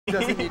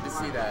doesn't need to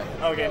see that.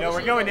 Okay, no,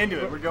 we're going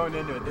into it. We're going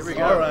into it. Here we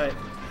go. All right.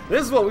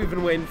 This is what we've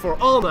been waiting for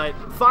all night.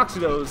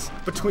 Foxitos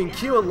between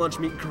Keyo and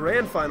Lunchmeat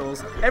Grand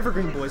Finals.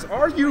 Evergreen Boys,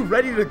 are you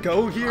ready to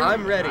go here?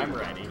 I'm ready. I'm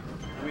ready.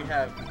 We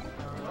have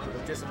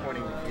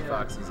disappointing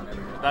Foxies and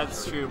everything.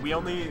 That's true. We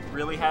only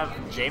really have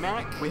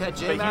J-Mac. We had but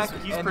J-Mac.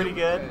 He's pretty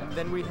good.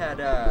 Then we had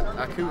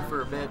Aku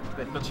for a bit,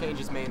 but he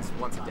changes mains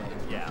once a day.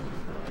 Yeah.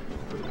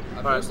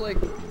 I feels like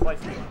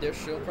their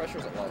shield pressure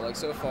is a lot. Like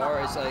so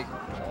far, it's like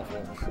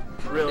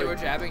awful. Really? They were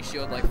jabbing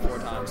shield like 4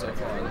 times so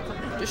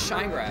far. Just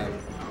shine grab.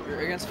 You're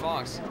against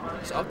Fox.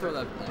 Just up throw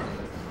that.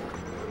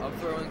 Up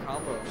throw and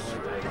combo.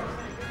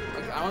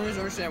 Like I don't even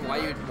understand why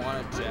you'd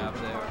want to jab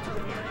there.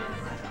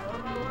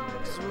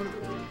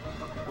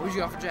 What would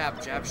you got for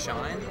jab? Jab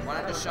shine? Why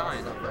not just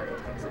shine?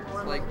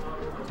 Like,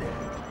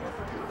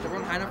 they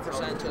run high enough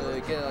percent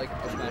to get like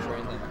a smash or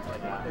anything.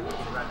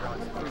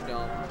 Pretty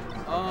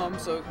dumb.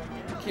 So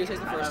Keyo takes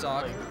the first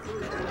stock.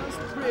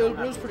 It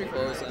was pretty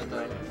close, and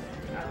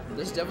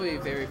this is definitely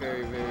very,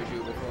 very, very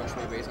doable for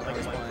Lunchmeat based on how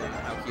he's playing,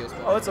 how Keyo's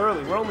playing. Oh, it's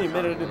early. We're only a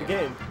minute into the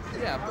game.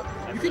 Yeah,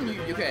 but you can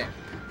okay.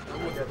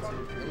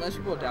 Unless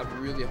people adapt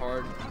really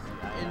hard,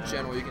 in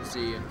general, you can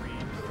see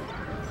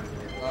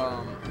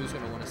who's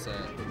gonna want to say it.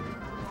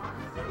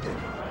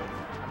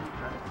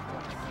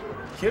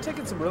 Keyo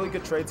taking some really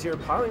good trades here,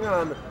 piling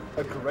on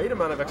a great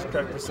amount of extra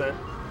credit percent.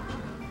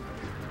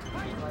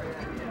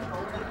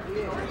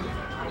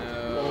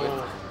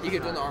 No, he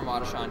could do the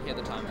Armada shine. He had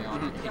the timing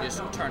on it. He just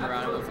turned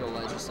around and went for the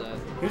ledge instead.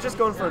 He was just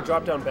going for a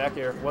drop down back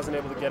air. Wasn't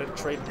able to get it.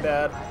 Trade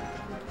bad.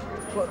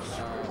 But,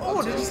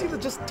 oh, did you see the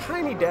just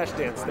tiny dash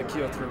dance that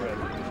Keyo threw in?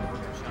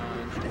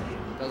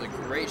 Shine. That was a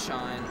great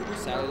shine.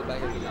 Sadly, the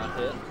back air did not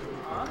hit.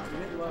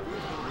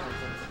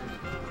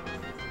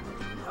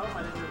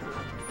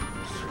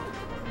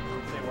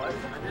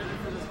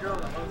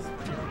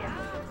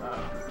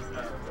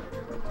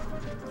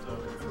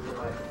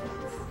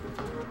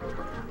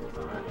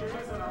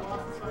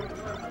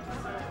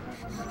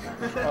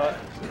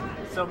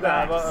 So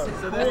Max,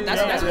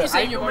 that's what you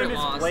say you're going to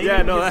loss.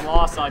 Yeah, no, his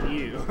loss on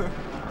you.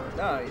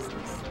 No, he's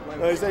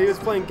He said he was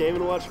playing Game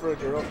 & Watch for a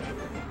girl.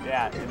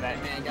 Yeah, and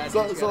that. Man, guys,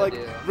 So like,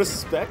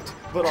 respect,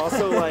 but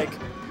also like,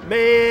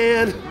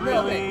 man.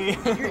 Really?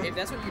 If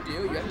that's what you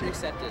do, you have to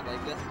accept it.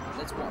 Like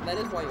that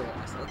is why you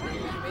lost. Like you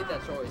made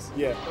that choice.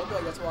 Yeah. Don't be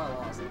like that's why I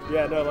lost.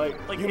 Yeah, no,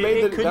 like you it, made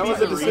it the, could that be was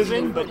the a decision.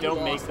 reason, but don't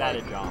you make lost, that a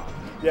like- job.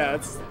 Yeah,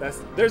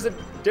 there's a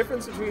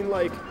difference between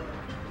like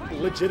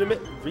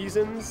legitimate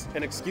reasons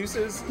and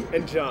excuses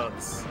and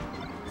John's.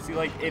 See,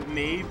 like it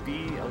may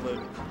be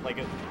like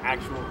an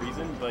actual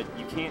reason, but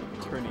you can't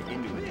turn it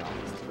into a job.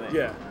 Is the thing.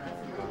 Yeah,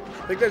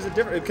 I think there's a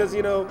difference because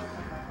you know,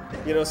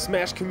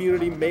 Smash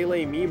community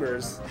melee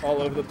memers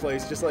all over the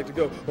place just like to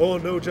go, oh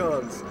no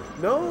Johns,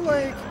 no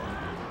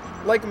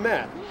like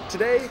Matt.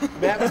 Today,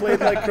 Matt played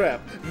like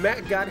crap.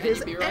 Matt got his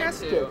you'd be right, ass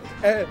too.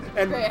 kicked,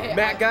 and Hey,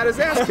 Matt got his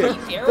ass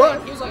kicked. Garrett,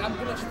 But he was like, I'm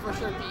gonna for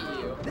sure beat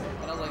you.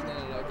 And I was like,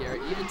 no,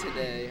 Garrett. Even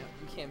today,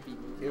 you can't beat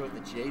me. with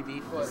the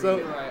JV. But so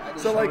you're right, I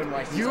just so showed like him,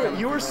 he's you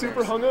coming were for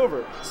super winners.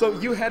 hungover, so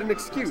you had an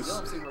excuse. Still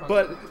am super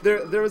But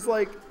hungover. there was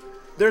like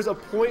there's a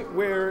point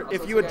where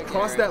if you had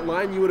crossed that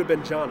line, you would have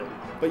been Johnning,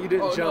 but you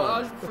didn't Oh, no,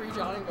 I John. was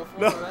pre-Johnning before.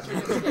 No. That's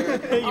really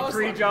scary. You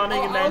pre-Johnning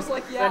and then,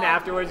 yeah. then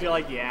afterwards you're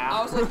like, yeah.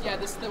 I was like, yeah,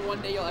 this is the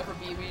one day you'll ever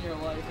beat me in your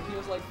life. And he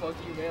was like, fuck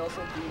you, man. I'll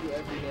still beat you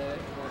every day.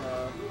 And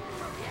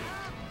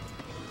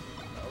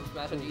I was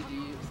matching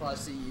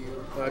ED/CU.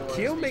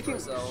 Keyo making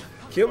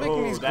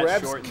Oh, these that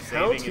grabs short and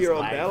count saving here is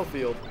on lag.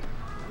 Battlefield.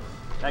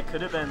 That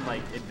could have been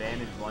like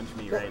advantage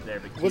Lunchmeat right there,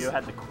 but Was- Keyo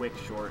had the quick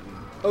short and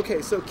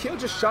Okay, so Keyo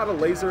just shot a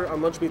laser on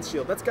Lunchmeat's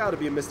shield. That's got to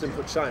be a missed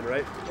input shine,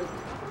 right?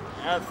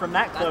 from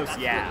that close, That's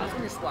yeah.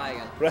 when you're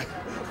swagging. Right.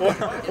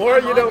 Or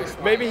you know,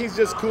 maybe he's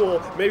just cool.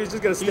 Maybe he's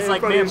just gonna stand He's in like,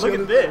 front man, of look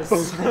your at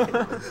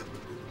shield. this.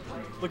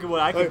 Look at what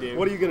I can do.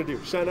 What are you gonna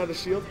do? Shine out a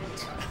shield?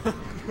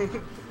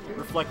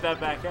 Reflect that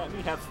back at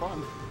me, have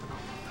fun.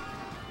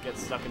 Get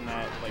stuck in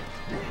that like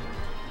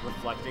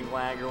reflecting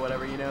lag or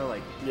whatever, you know?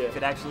 Like Yeah. if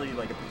it actually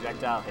like a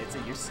projectile hits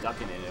it, you're stuck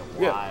in it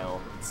a Yeah.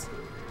 while. It's,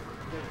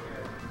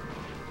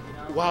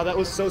 Wow, that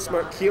was so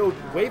smart. Keyo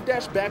wave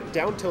dash back,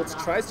 down tilts,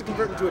 tries to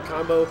convert into a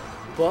combo,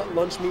 but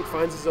Lunchmeat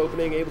finds his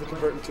opening, able to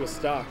convert into a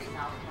stock.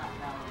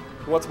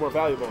 What's more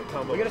valuable, a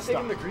combo? We gotta or take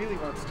stock? him to Greeley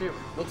once too.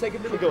 We'll take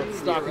him to the We go Greeley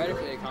stock.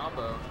 Theoretically, a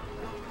combo.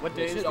 what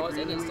day They is should the always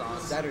end in Greeley?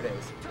 stocks.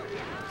 Saturdays.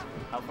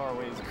 How far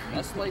away is it?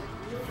 That's like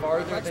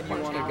Farther That's than you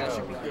punch want to kick, that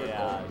should go. be good.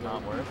 Yeah,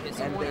 not worth it. It's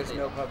And more there's than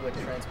no they- public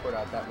transport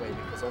out that way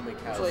because only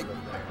cows like- live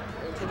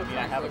there. I mean,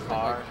 I have a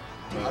car.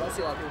 I don't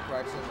see a lot of people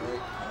practicing. Like,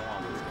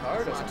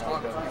 Car I doesn't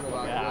talk to go. people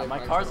about Yeah, really my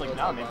practicing car's like, what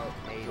nah, it's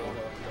man.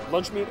 about.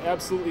 Lunchmeat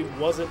absolutely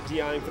wasn't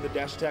DIing for the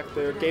dash attack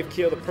there. Gave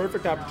Keyo the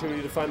perfect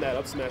opportunity to find that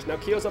up smash. Now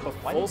Keyo's up a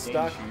Why full did Dane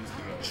stock,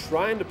 choose to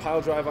trying to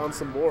pile drive on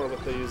some more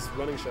with these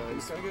running He's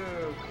shines. gonna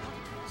go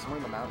somewhere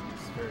in the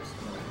mountains first.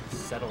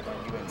 Settled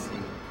on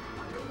UNC.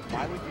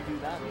 Why would you do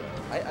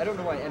that? I don't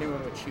know why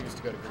anyone would choose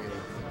to go to Greeley.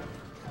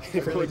 He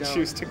really really don't.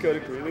 choose to go to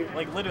Greeley.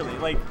 Like literally,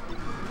 like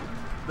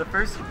the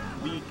first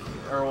week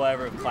or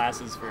whatever of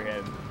classes for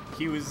him,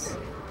 he was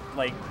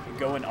like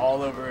going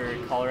all over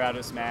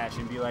Colorado Smash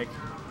and be like,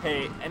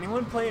 hey,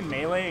 anyone playing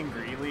Melee in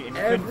Greeley? And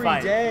you couldn't Every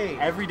find day.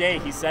 Every day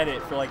he said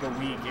it for like a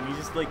week, and he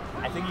just like,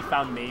 I think he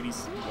found maybe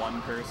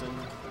one person.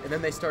 And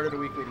then they started a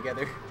weekly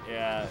together.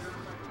 Yeah.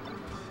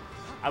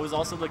 I was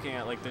also looking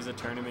at like there's a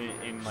tournament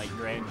in like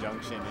Grand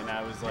Junction, and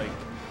I was like,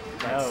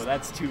 no,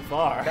 that's too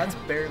far. That's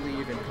barely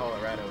even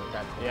Colorado at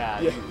that point. yeah.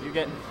 Yeah. You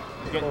get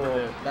into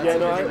the That's Yeah, in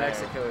no, the New I-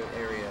 Mexico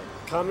area.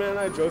 Conrad and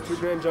I drove through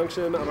Grand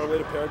Junction on our way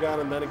to Paragon,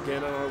 and then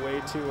again on our way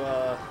to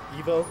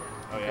Evo. Oh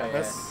yeah. Okay.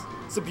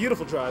 It's a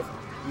beautiful drive.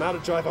 Not a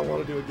drive I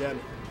want to do again.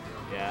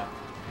 Yeah.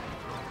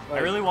 I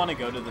Like, really want to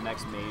go to the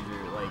next major.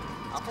 Like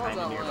How it's far is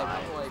kind of that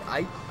nearby.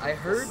 like I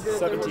heard that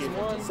there was 17.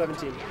 one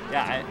 17.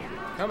 Yeah.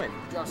 coming.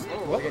 just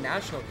Like a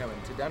national coming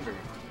to Denver.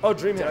 Oh,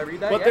 DreamHack. Did I read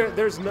that? But Yeah.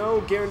 there's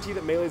no guarantee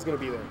that Melee's going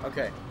to be there.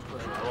 Okay.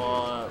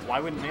 Well, why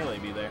wouldn't Melee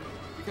be there?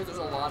 because there's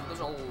a lot of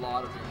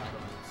DreamHack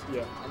events.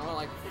 Yeah. And only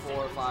like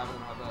 4 or 5 of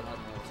them have that.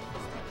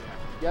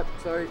 Yep.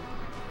 Sorry.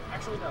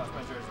 Actually, no,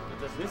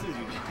 this is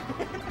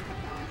unique.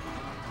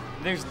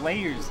 There's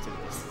layers to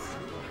this.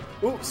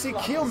 Ooh, see,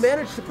 Keyo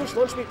managed to push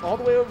Lunchmeat all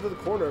the way over to the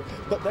corner,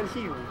 but then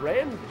he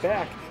ran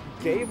back,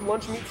 gave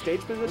Lunchmeat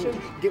stage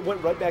position,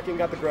 went right back in,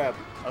 got the grab.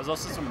 That was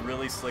also some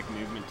really slick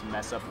movement to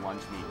mess up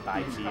Lunchmeat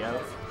by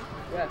Keyo.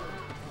 Yeah.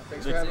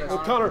 Thanks for The- having Oh,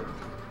 us. Connor.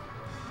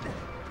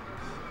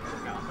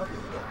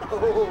 Ooh,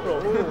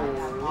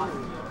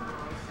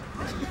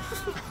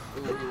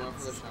 he went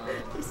for the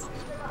shine.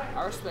 I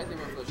respect him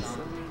went for the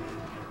shine.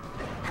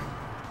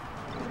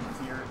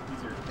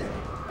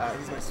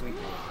 He's my sweet.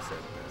 So,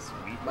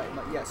 Sweet.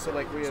 yeah. So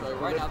like we have So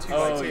right now, two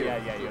Oh, by two. yeah.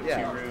 You have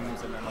Yeah. 2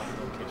 rooms and then like a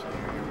little kitchen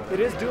area or whatever. It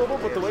is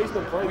doable, but the way he's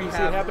been playing, We you see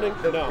have it happening?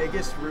 the No.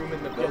 biggest room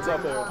in the building. It's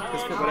up there.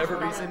 Because for whatever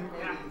reason,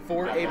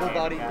 4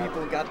 able-bodied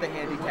people got the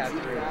handicapped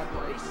room,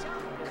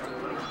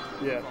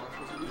 Yeah.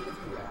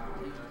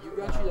 You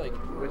actually like.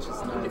 which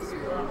is nice.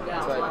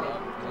 But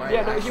my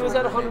Yeah, no, he was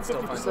at actual roommate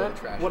still finds it 150%.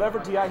 trash. Whatever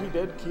DI he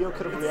did, Keyo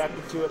could have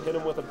reacted to it, hit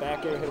him with a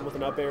back air, hit him with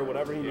an up air,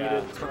 whatever he Yeah.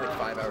 needed. Spent like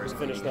 5 hours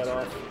Finish cleaning that it.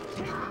 off.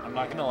 I'm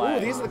not gonna lie. Ooh,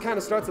 these are the kind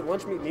of starts that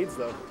Lunchmeat needs,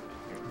 though.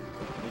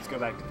 Let's go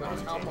back to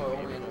Combo commentating.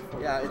 only in a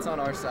Yeah, it's on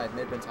our side, and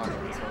they've been talking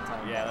this whole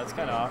time. Yeah, that's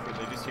kind of awkward.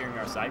 They're just hearing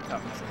our side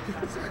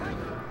conversations.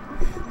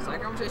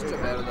 Side conversations are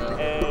better though.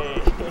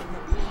 Hey.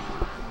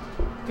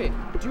 Okay,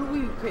 do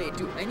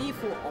any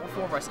all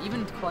 4 of us,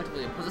 even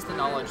collectively, possess the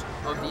knowledge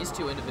of these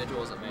 2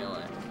 individuals at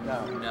Melee?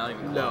 No. Not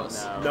even No.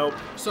 close. No. Nope.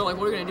 So like,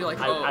 what are we gonna do?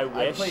 Like, I oh, I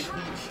wish. played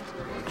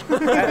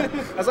Peach. I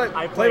was like,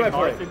 I play by played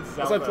play. Hearth and That's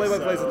why Zelda, play by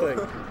play is a so-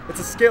 thing. It's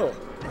a skill.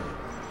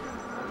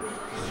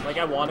 Like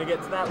I want to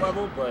get to that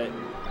level, but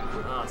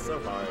so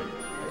hard.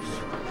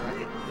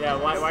 Yeah,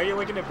 why are you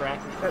looking at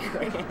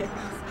bracket?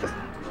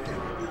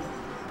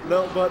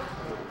 No, but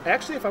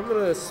actually, if I'm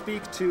going to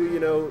speak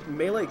to,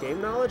 Melee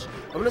game knowledge,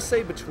 I'm going to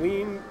say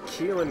between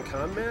Keyo and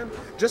Conman,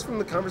 just from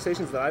the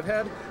conversations that I've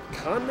had,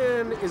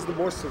 Conman is the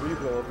more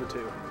cerebral of the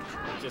 2.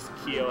 Just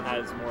Keyo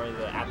has more of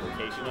the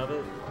application of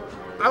it.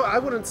 I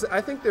wouldn't say,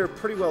 I think they're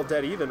pretty well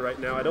dead even right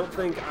now. I don't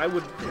think I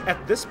would,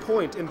 at this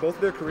point in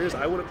both their careers,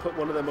 I wouldn't put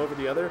one of them over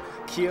the other.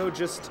 Keyo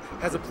just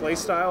has a play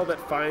style that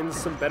finds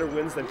some better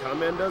wins than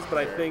Conman does, but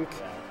I think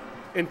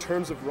in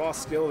terms of raw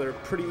skill, they're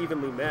pretty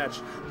evenly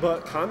matched.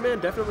 But Conman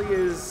definitely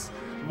is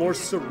more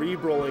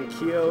cerebral, and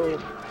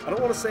Keyo, I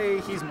don't want to say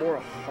he's more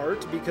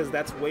heart because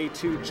that's way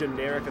too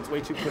generic, it's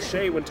way too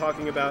cliche when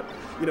talking about,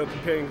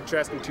 comparing and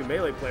contrasting 2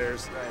 Melee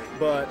players.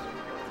 But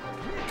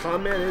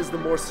Conman is the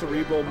more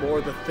cerebral, more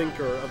the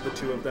thinker of the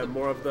 2 of them,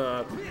 more of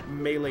the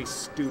Melee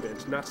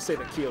student. Not to say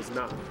that Keyo's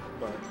not,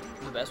 but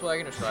the best way I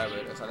can describe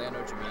it, because I think I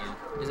know what you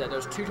mean, is that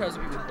there's 2 types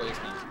of people who play this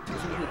game.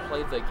 There's people who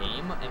play the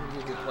game and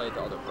people who play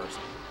the other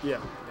person. yeah.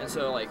 And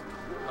so, like,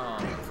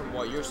 from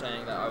what you're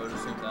saying, that I would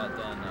assume that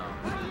then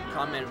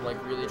Conman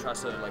like really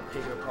tries to like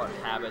pick apart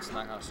habits and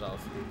that kind of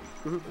stuff.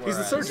 He's a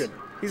Whereas- surgeon.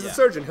 He's yeah. a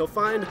surgeon. He'll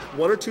find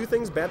 1 or 2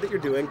 things bad that you're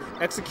doing,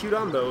 execute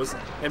on those,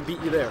 and beat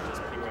you there.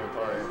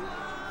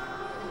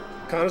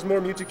 Connor's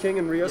more Mewtwo King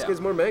and Ryosuke's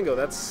Yeah. more Mango.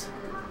 That's,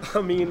 I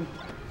mean,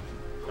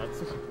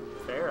 That's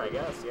fair, I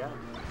guess. Yeah.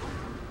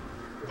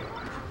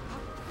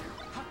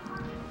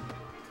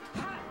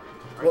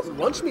 well,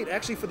 Lunchmeat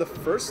actually for the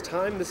first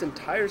time this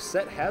entire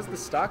set has the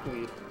stock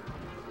lead.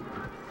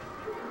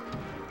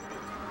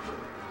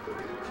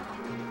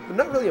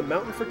 Not really a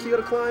mountain for Keyo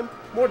to climb,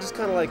 more just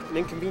kind of like an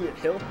inconvenient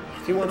hill.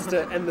 If he wants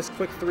to end this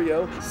quick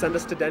 3-0, send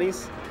us to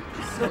Denny's.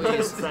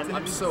 Please,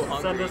 I'm so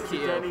hungry. Send us to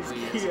Keyo, Denny's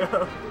please.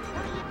 Keyo.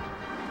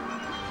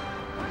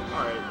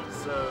 Alright,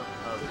 so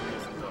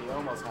he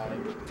almost had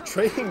it.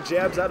 Trading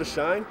jabs out of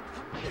Shine.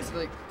 It's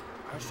like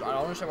I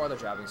don't understand why they're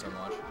jabbing so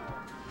much.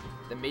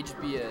 That may just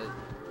be a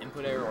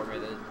input error, or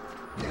maybe.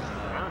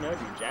 I don't know,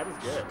 dude. Jab is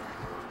good.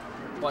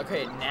 Well,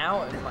 okay,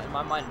 now in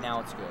my mind,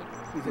 now it's good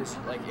because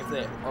like if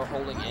they are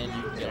holding in,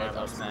 you can get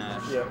like a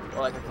smash, Yeah.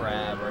 or like a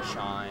grab or a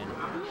shine.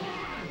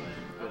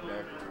 Good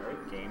there.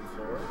 Alright, game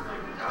 4.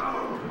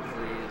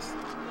 Please,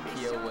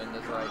 Keyo win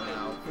this right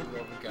now. For the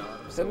love of God,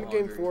 I'm so Send to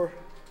game hungry. 4.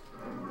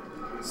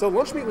 So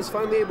Lunchmeat was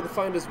finally able to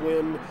find his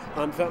win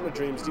on Fountain of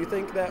Dreams. Do you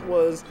think that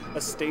was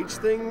a stage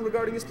thing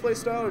regarding his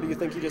playstyle, or do you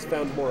think he just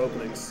found more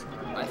openings?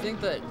 I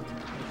think that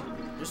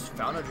just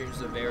Fountain of Dreams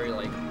is a very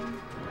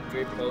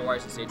very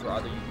polarizing stage where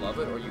either you love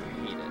it or you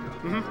hate it.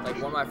 Mm-hmm. Like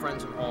one of my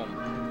friends from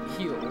home,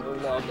 he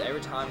loved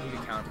every time he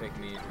could counterpick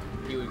me,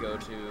 he would go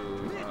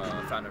to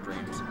Fountain of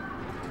Dreams.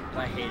 And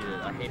I hated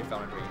it. I hated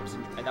Fountain of Dreams.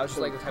 And that was just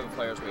like the type of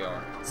players we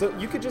are. So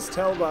you could just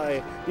tell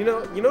by, you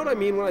know what I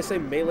mean when I say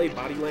melee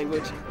body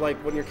language? Like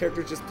when your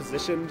character's just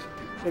positioned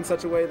in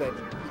such a way that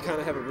you kind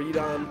of have a read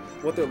on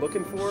what they're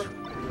looking for.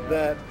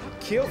 That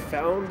Keyo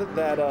found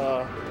that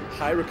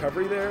high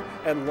recovery there,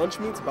 and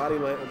Lunchmeat's body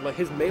like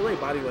his melee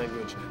body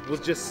language was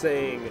just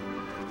saying,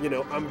 you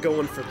know, I'm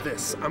going for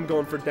this, I'm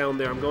going for down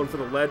there, I'm going for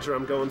the ledge, or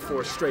I'm going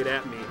for straight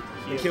at me.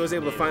 And Keyo was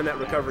able to find that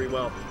recovery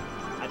well.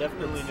 I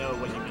definitely know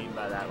what you mean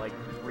by that, like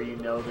where you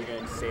know they're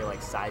going to say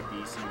like side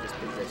B, so you just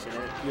position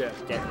it. Yeah.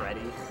 Get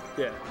ready.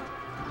 Yeah.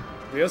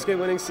 Ryosuke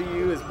winning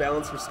CU is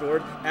balance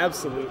restored?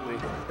 Absolutely.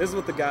 This is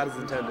what the god has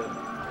intended.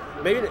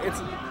 Maybe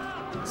it's...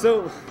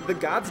 So, the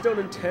gods don't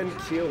intend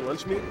Keyo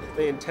Lunchmeat,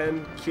 they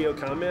intend Keyo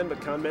Conman,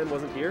 but Conman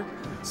wasn't here.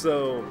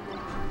 So,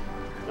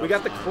 we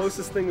got the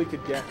closest thing we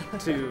could get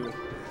to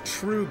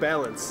true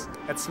balance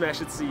at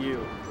Smash It CU.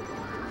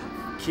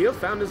 Keyo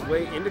found his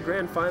way into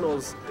Grand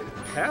Finals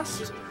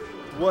past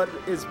what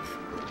is,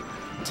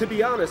 to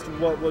be honest,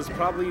 what was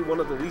probably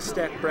one of the least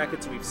stacked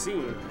brackets we've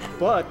seen,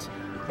 but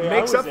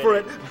makes up for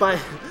it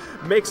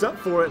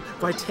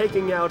by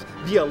taking out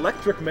the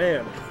Electric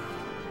Man,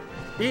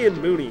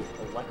 Ian Mooney.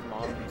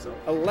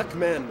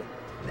 Elecman,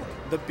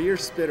 the beer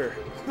spitter.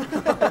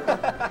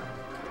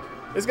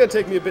 It's gonna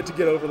take me a bit to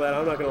get over that.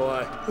 I'm not gonna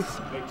lie.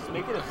 Just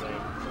make it a thing.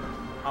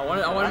 I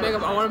want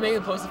to make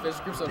him post a fish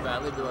group so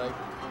badly. Be like,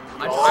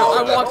 I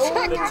The walked.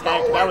 tech,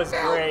 that was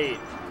great.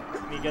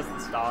 He gets the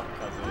stock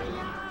because of it.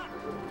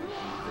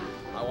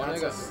 I want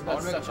to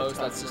make a post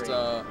that's just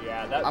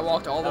Yeah, that, I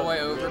walked all the that was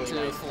way over really to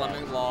nice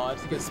Fleming tech. Law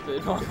to get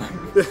spit on.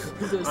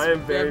 I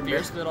am very beer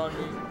mad. spit on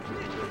me.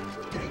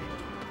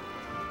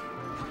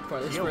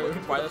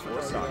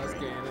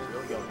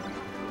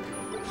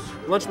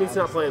 Lunchmeat's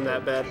not playing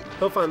that bad.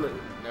 He'll find the...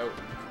 Nope.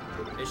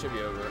 It should be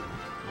over. Okay.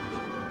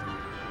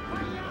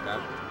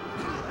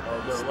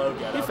 Oh, the slow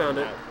get He up. found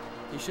it.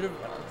 He should have.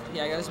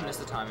 Yeah, I guess missed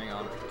the timing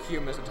on.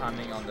 Keyo missed the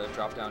timing on the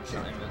drop down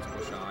shine,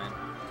 invincible shine.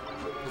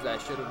 Because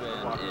that should have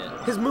been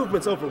it. His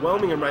movement's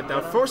overwhelming him right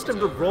now. Forced him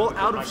to roll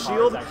out of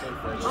shield,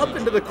 up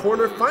into the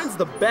corner, finds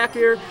the back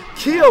air.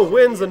 Keyo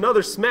wins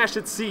another Smash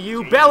It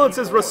CU. Balance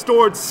is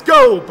restored.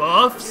 Sko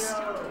Buffs!